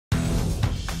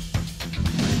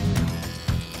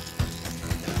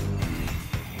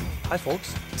Hi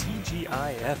folks,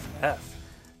 TGIFF.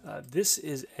 This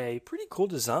is a pretty cool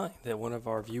design that one of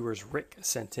our viewers, Rick,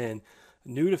 sent in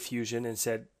new to Fusion and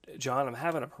said, John, I'm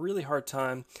having a really hard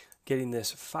time getting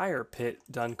this fire pit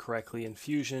done correctly in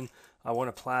Fusion. I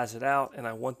want to plaza it out and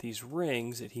I want these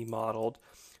rings that he modeled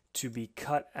to be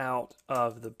cut out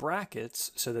of the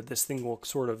brackets so that this thing will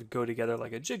sort of go together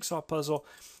like a jigsaw puzzle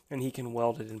and he can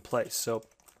weld it in place. So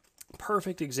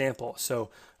perfect example. So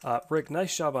Rick,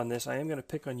 nice job on this. I am going to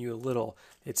pick on you a little.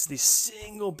 It's the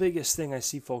single biggest thing I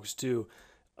see folks do.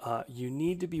 You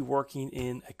need to be working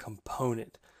in a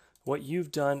component. What you've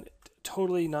done,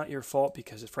 totally not your fault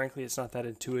because frankly it's not that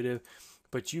intuitive,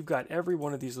 but you've got every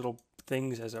one of these little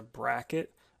things as a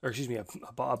bracket, or excuse me,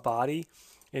 a body.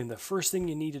 And the first thing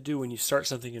you need to do when you start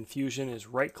something in Fusion is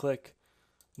right click,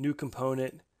 new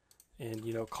component, and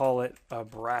call it a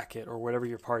bracket or whatever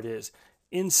your part is.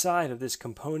 Inside of this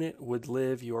component would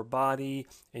live your body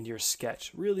and your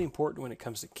sketch. Really important when it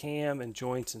comes to cam and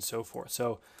joints and so forth.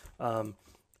 So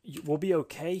we'll be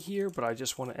okay here, but I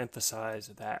just want to emphasize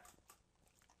that.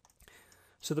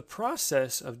 So the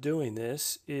process of doing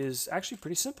this is actually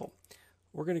pretty simple.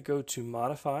 We're going to go to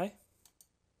Modify,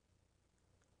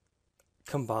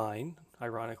 Combine.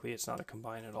 Ironically, it's not a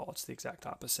combine at all. It's the exact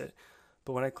opposite.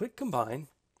 But when I click Combine,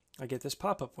 I get this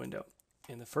pop-up window.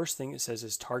 And the first thing it says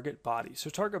is target body. So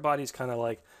target body is kind of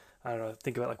like, I don't know,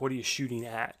 think about like, what are you shooting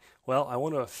at? Well, I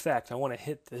want to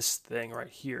hit this thing right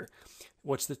here.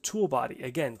 What's the tool body?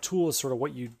 Again, tool is sort of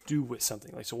what you do with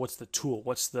something. Like, so what's the tool?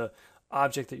 What's the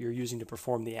object that you're using to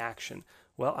perform the action?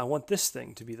 Well, I want this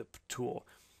thing to be the tool.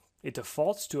 It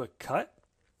defaults to a cut,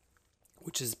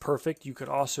 which is perfect. You could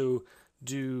also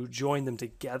join them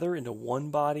together into one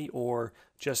body or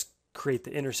just create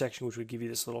the intersection, which would give you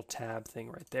this little tab thing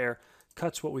right there.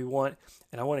 Cut's what we want,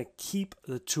 and I want to keep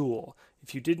the tool.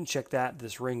 If you didn't check that,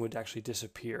 this ring would actually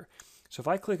disappear. So if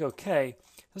I click OK,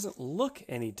 it doesn't look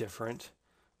any different,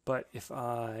 but if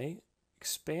I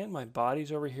expand my bodies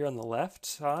over here on the left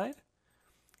side,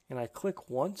 and I click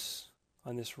once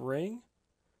on this ring,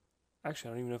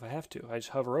 actually I don't even know if I have to, I just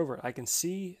hover over it, I can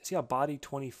see how body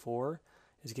 24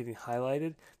 is getting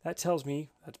highlighted. That tells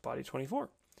me that's body 24.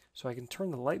 So I can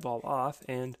turn the light bulb off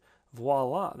and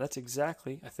voila, that's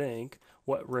exactly, I think,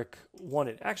 what Rick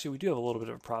wanted. Actually, we do have a little bit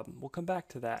of a problem. We'll come back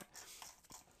to that.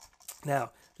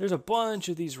 Now, there's a bunch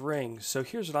of these rings, so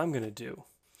here's what I'm going to do.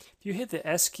 If you hit the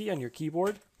S key on your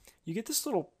keyboard, you get this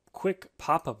little quick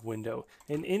pop-up window,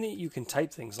 and in it you can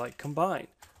type things like combine,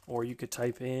 or you could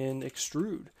type in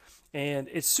extrude. And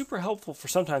it's super helpful for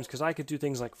sometimes because I could do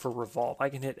things like for revolve. I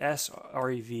can hit S,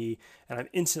 R-E-V, and I'm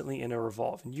instantly in a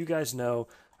revolve. And you guys know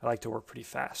I like to work pretty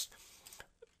fast.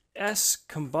 S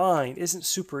combine isn't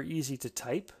super easy to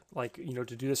type, like, to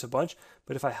do this a bunch,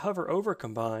 but if I hover over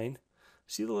combine,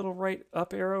 see the little right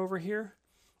up arrow over here?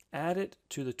 Add it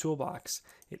to the toolbox.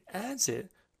 It adds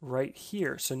it right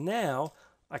here. So now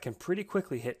I can pretty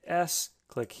quickly hit S,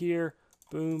 click here,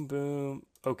 boom, boom,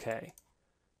 okay.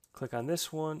 Click on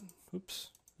this one,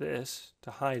 oops, this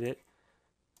to hide it.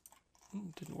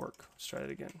 Didn't work. Let's try it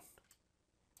again.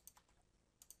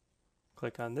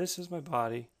 Click on this as my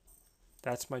body.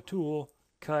 That's my tool.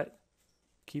 Cut,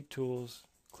 keep tools,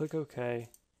 click OK,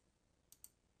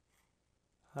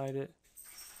 hide it.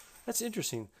 That's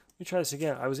interesting. Let me try this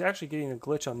again. I was actually getting a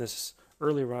glitch on this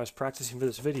earlier when I was practicing for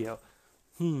this video.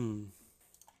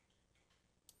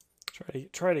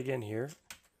 Try it again here.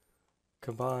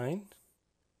 Combine,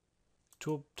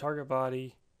 tool, target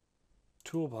body,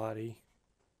 tool body,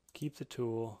 keep the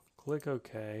tool, click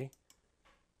OK.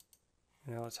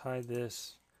 Now let's hide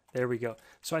this. There we go.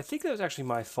 So I think that was actually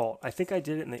my fault. I think I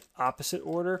did it in the opposite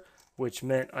order, which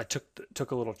meant I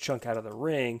took a little chunk out of the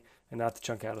ring and not the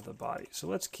chunk out of the body. So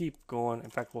let's keep going. In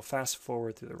fact, we'll fast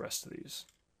forward through the rest of these.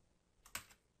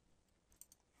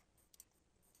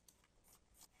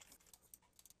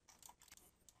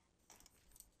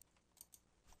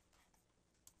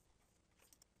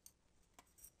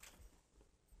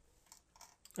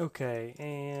 Okay,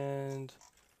 and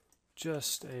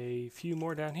just a few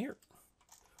more down here.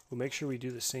 We'll make sure we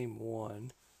do the same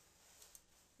one.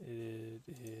 It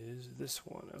is this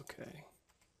one, okay.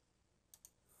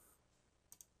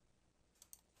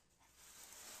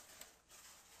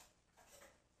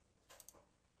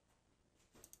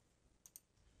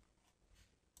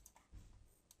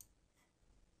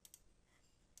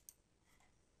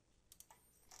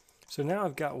 So now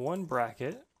I've got one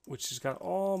bracket, which has got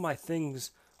all my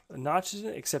things notches in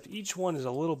it, except each one is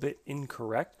a little bit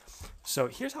incorrect. So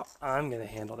here's how I'm going to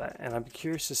handle that, and I'm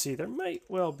curious to see there might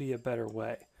well be a better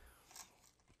way.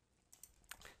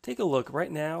 Take a look. Right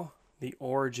now, the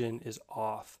origin is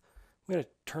off. I'm going to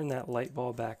turn that light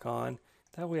bulb back on,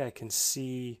 That way I can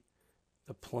see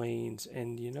the planes.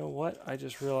 And you know what? I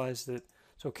just realized that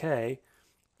it's okay,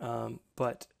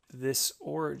 but this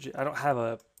origin, I don't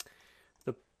have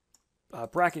the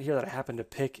bracket here that I happen to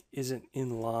pick isn't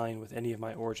in line with any of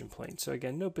my origin planes. So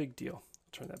again, no big deal.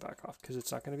 I'll turn that back off because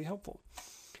it's not going to be helpful.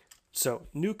 So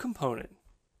new component,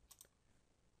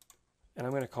 and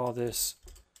I'm going to call this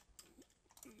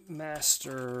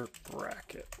master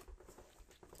bracket.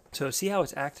 So see how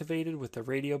it's activated with the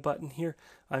radio button here?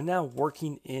 I'm now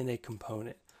working in a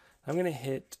component. I'm going to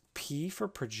hit P for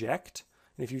project.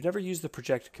 And if you've never used the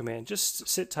project command, just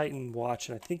sit tight and watch,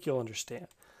 and I think you'll understand.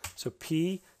 So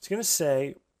P, it's going to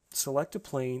say select a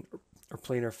plane or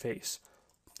planar face.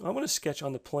 I want to sketch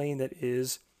on the plane that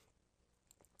is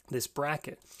this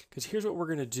bracket, because here's what we're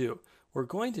going to do. We're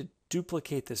going to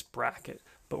duplicate this bracket,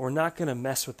 but we're not going to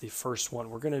mess with the first one.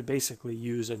 We're going to basically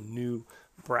use a new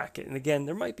bracket. And again,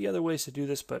 there might be other ways to do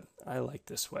this, but I like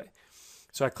this way.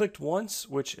 So I clicked once,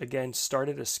 which again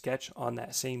started a sketch on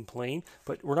that same plane,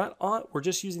 but we're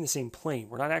just using the same plane.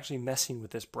 We're not actually messing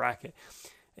with this bracket.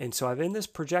 And so I'm in this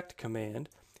project command,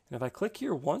 and if I click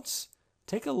here once,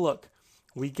 take a look.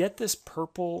 We get this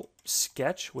purple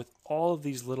sketch with all of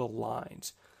these little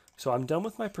lines. So I'm done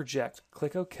with my project.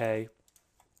 Click OK.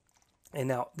 And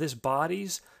now this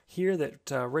bodies here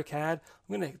that Rick had,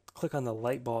 I'm going to click on the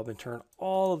light bulb and turn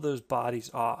all of those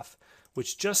bodies off,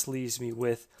 which just leaves me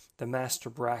with the master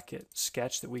bracket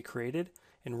sketch that we created.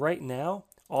 And right now,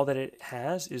 all that it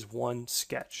has is one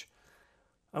sketch.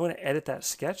 I'm going to edit that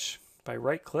sketch by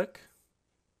right click.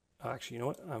 Actually, you know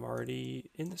what? I'm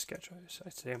already in the sketch. I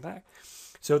stand back.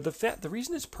 So the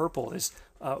reason it's purple is,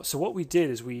 so what we did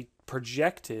is we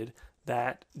projected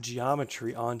that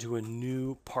geometry onto a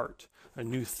new part, a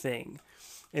new thing.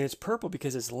 And it's purple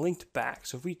because it's linked back.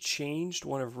 So if we changed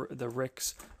one of the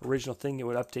Rick's original thing, it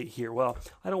would update here. Well,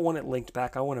 I don't want it linked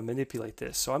back. I want to manipulate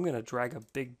this. So I'm going to drag a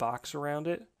big box around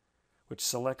it, which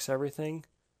selects everything.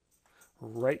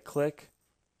 Right click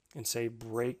and say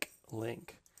break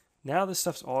link. Now this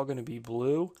stuff's all going to be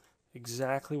blue,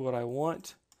 exactly what I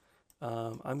want.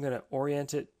 I'm going to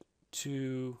orient it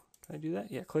to, can I do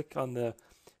that? Yeah, click on the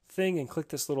thing and click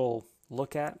this little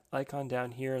look at icon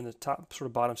down here in the top sort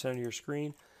of bottom center of your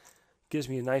screen. Gives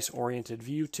me a nice oriented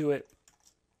view to it.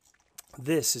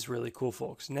 This is really cool,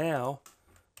 folks. Now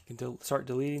you can start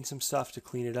deleting some stuff to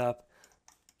clean it up.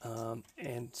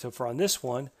 And so for on this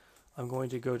one, I'm going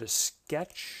to go to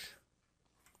Sketch,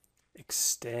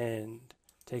 Extend.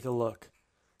 Take a look.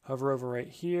 Hover over right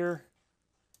here.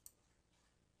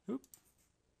 Oop.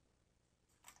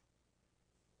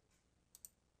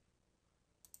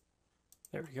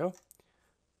 There we go.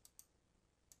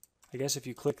 I guess if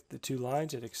you click the two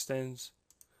lines, it extends.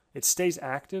 It stays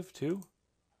active too.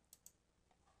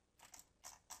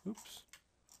 Oops.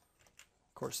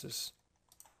 Of course, this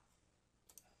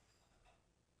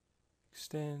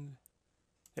extend.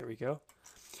 There we go.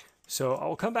 So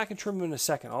I'll come back and trim them in a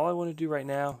second. All I want to do right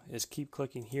now is keep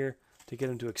clicking here to get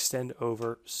them to extend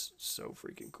over. So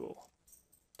freaking cool.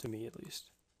 To me, at least.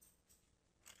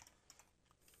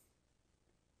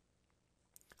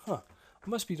 Huh. I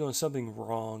must be doing something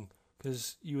wrong,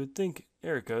 because you would think,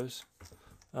 there it goes.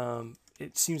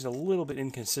 It seems a little bit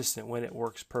inconsistent when it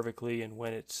works perfectly and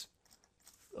when it's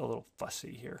a little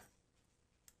fussy here.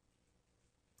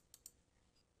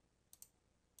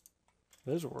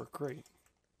 Those will work great.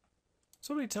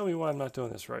 Somebody tell me why I'm not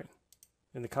doing this right.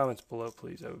 In the comments below,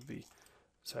 please. That would be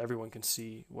so everyone can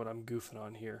see what I'm goofing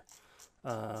on here.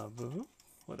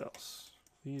 What else?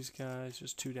 These guys,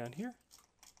 just two down here.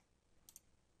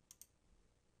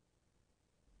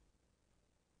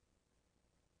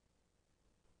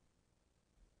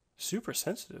 Super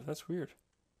sensitive. That's weird.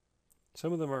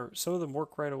 Some of them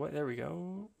work right away. There we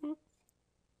go. Whoop.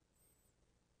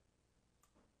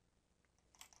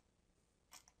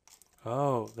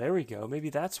 Oh, there we go. Maybe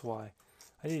that's why.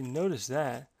 I didn't notice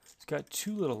that. It's got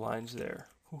two little lines there.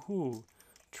 Ooh,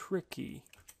 tricky.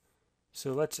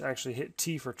 So let's actually hit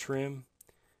T for trim.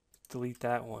 Delete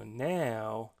that one.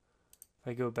 Now, if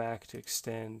I go back to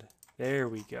extend, there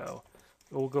we go.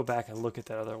 We'll go back and look at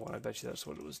that other one. I bet you that's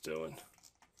what it was doing.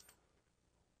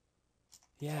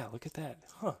 Yeah, look at that.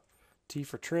 Huh. T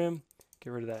for trim.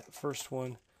 Get rid of that first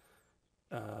one.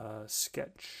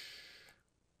 Sketch.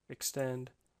 Extend.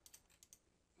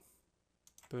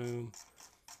 Boom.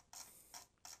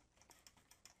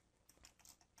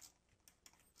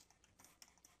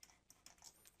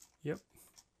 Yep.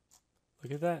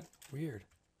 Look at that. Weird.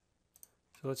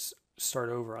 So let's start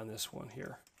over on this one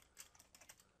here.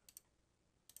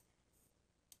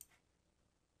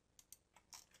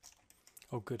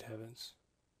 Oh, good heavens.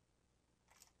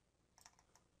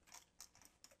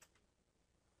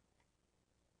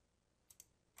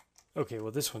 Okay,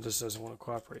 well this one just doesn't want to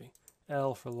cooperate.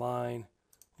 L for line.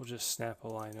 We'll just snap a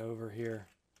line over here.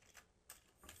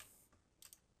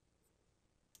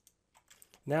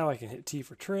 Now I can hit T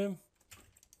for trim.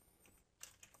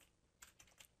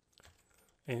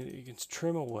 And you can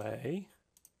trim away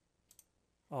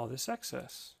all this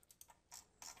excess.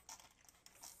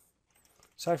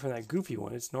 Aside from that goofy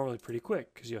one, it's normally pretty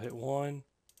quick because you'll hit 1,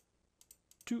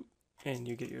 2, and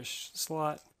you get your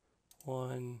slot.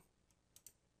 1,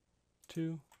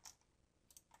 2.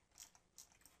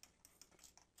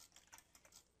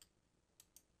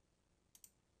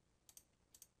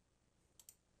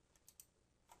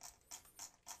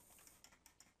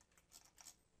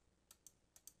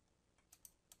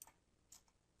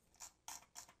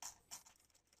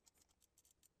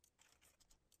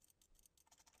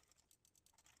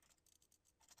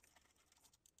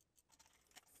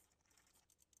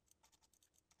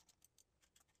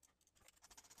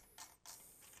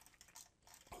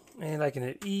 And I can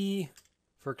hit E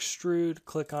for extrude,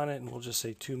 click on it, and we'll just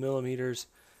say 2 millimeters.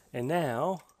 And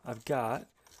now I've got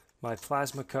my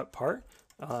plasma cut part.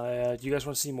 Do you guys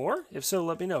want to see more? If so,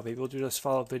 let me know. Maybe we'll do this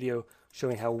follow-up video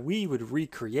showing how we would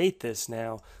recreate this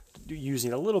now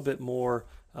using a little bit more,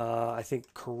 I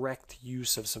think, correct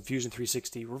use of some Fusion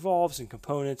 360 revolves and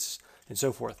components and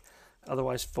so forth.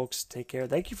 Otherwise, folks, take care.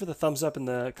 Thank you for the thumbs up in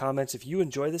the comments. If you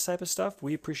enjoy this type of stuff,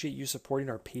 we appreciate you supporting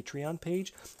our Patreon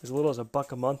page. As little as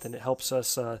 $1 a month, and it helps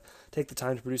us take the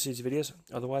time to produce these videos.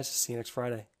 Otherwise, see you next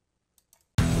Friday.